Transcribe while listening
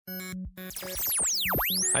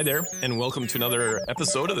Hi there, and welcome to another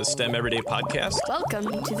episode of the STEM Everyday Podcast.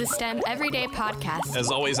 Welcome to the STEM Everyday Podcast. As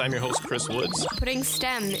always, I'm your host, Chris Woods. Putting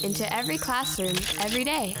STEM into every classroom, every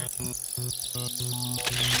day.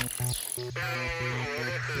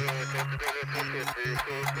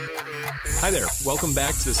 Hi there, welcome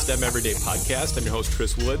back to the STEM Everyday Podcast. I'm your host,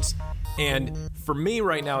 Chris Woods. And for me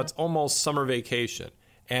right now, it's almost summer vacation.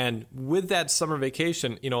 And with that summer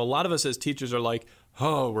vacation, a lot of us as teachers are like,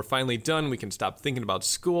 oh, we're finally done. We can stop thinking about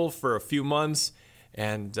school for a few months.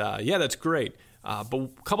 And yeah, that's great. But a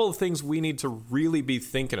couple of things we need to really be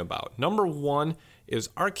thinking about. Number one is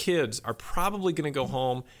our kids are probably going to go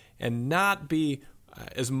home and not be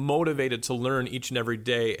as motivated to learn each and every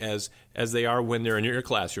day as they are when they're in your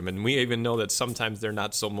classroom. And we even know that sometimes they're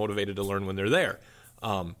not so motivated to learn when they're there.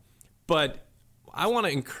 But I want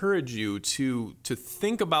to encourage you to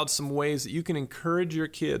think about some ways that you can encourage your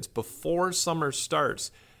kids before summer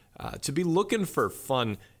starts to be looking for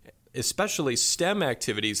fun, especially STEM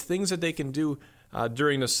activities, things that they can do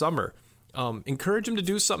during the summer. Encourage them to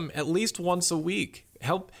do something at least once a week.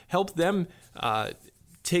 Help them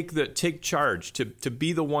take charge, to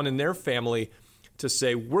be the one in their family to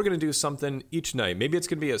say, we're going to do something each night. Maybe it's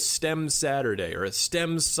going to be a STEM Saturday or a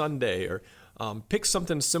STEM Sunday, or pick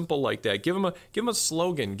something simple like that. Give them a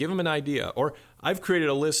slogan. Give them an idea. Or I've created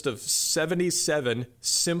a list of 77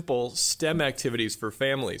 simple STEM activities for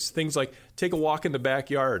families. Things like take a walk in the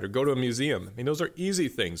backyard or go to a museum. I mean, those are easy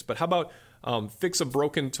things. But how about fix a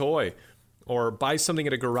broken toy or buy something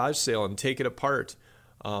at a garage sale and take it apart?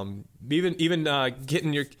 Even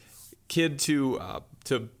getting your kid to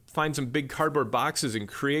find some big cardboard boxes and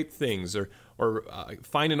create things, or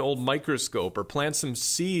find an old microscope or plant some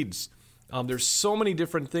seeds. There's so many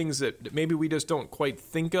different things that maybe we just don't quite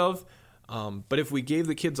think of. But if we gave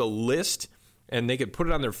the kids a list and they could put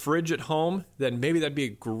it on their fridge at home, then maybe that'd be a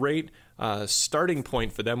great starting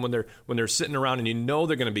point for them when they're sitting around and they're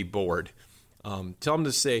going to be bored. Tell them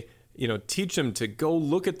to say, teach them to go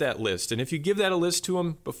look at that list. And if you give that a list to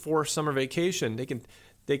them before summer vacation,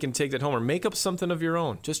 they can take that home or make up something of your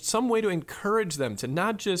own. Just some way to encourage them to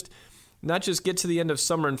not just get to the end of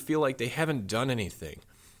summer and feel like they haven't done anything.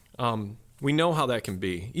 We know how that can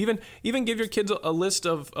be. Even give your kids a list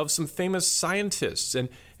of some famous scientists, and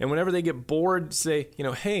whenever they get bored, say,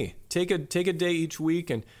 hey, take a day each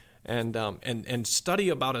week and study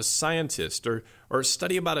about a scientist or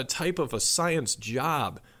study about a type of a science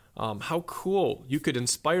job. How cool. You could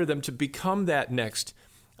inspire them to become that next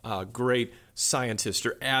great scientist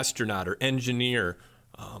or astronaut or engineer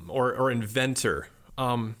or inventor.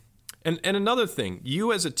 And another thing,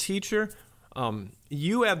 you as a teacher,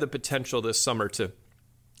 you have the potential this summer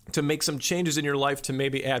to make some changes in your life, to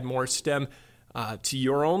maybe add more STEM to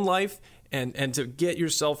your own life, and to get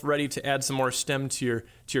yourself ready to add some more STEM to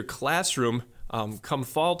your classroom come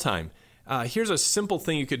fall time. Here's a simple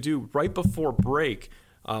thing you could do right before break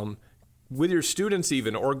with your students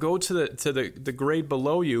even, or go to the grade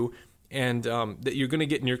below you and that you're going to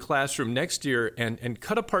get in your classroom next year, and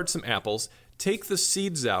cut apart some apples, take the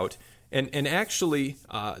seeds out. And actually,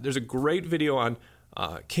 there's a great video on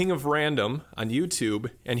King of Random on YouTube,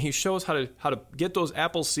 and he shows how to get those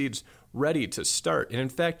apple seeds ready to start. And in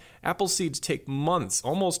fact, apple seeds take months,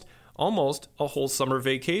 almost a whole summer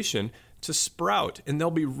vacation to sprout, and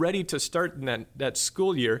they'll be ready to start in that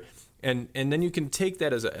school year. And then you can take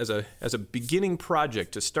that as a beginning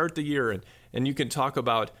project to start the year, and you can talk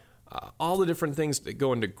about all the different things that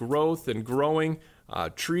go into growth and growing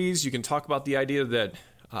trees. You can talk about the idea that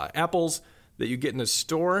apples that you get in the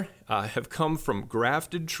store have come from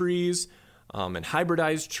grafted trees and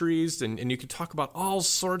hybridized trees, and you can talk about all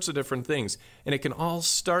sorts of different things. And it can all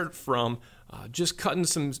start from just cutting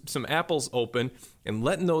some apples open and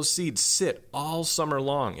letting those seeds sit all summer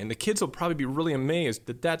long. And the kids will probably be really amazed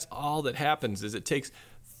that that's all that happens, is it takes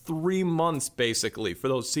 3 months basically for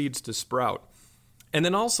those seeds to sprout. And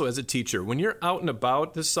then also as a teacher, when you're out and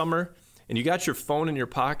about this summer and you got your phone in your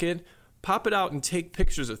pocket, pop it out and take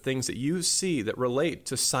pictures of things that you see that relate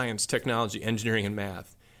to science, technology, engineering, and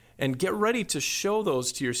math. And get ready to show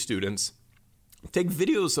those to your students. Take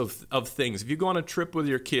videos of things. If you go on a trip with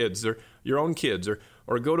your kids or your own kids,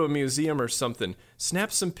 or go to a museum or something,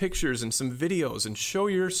 snap some pictures and some videos and show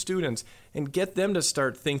your students and get them to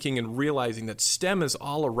start thinking and realizing that STEM is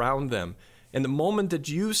all around them. And the moment that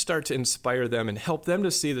you start to inspire them and help them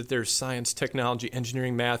to see that there's science, technology,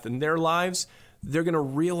 engineering, math in their lives, they're going to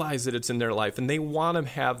realize that it's in their life, and they want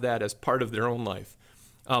to have that as part of their own life.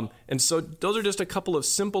 And so those are just a couple of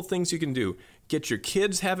simple things you can do. Get your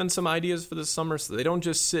kids having some ideas for the summer so they don't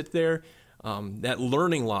just sit there. That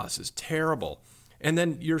learning loss is terrible. And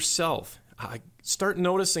then yourself. start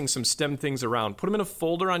noticing some STEM things around. Put them in a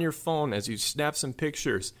folder on your phone as you snap some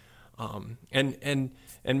pictures, and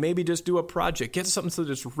maybe just do a project. Get something so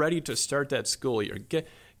that it's ready to start that school year.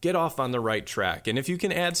 Get off on the right track. And if you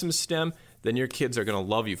can add some STEM, then your kids are going to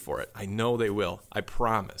love you for it. I know they will. I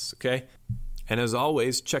promise, okay? And as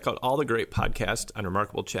always, check out all the great podcasts on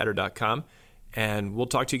remarkablechatter.com. And we'll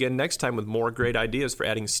talk to you again next time with more great ideas for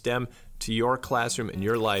adding STEM to your classroom and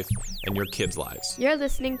your life and your kids' lives. You're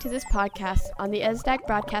listening to this podcast on the ESDAC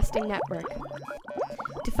Broadcasting Network.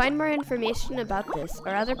 To find more information about this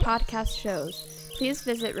or other podcast shows, please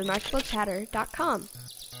visit remarkablechatter.com.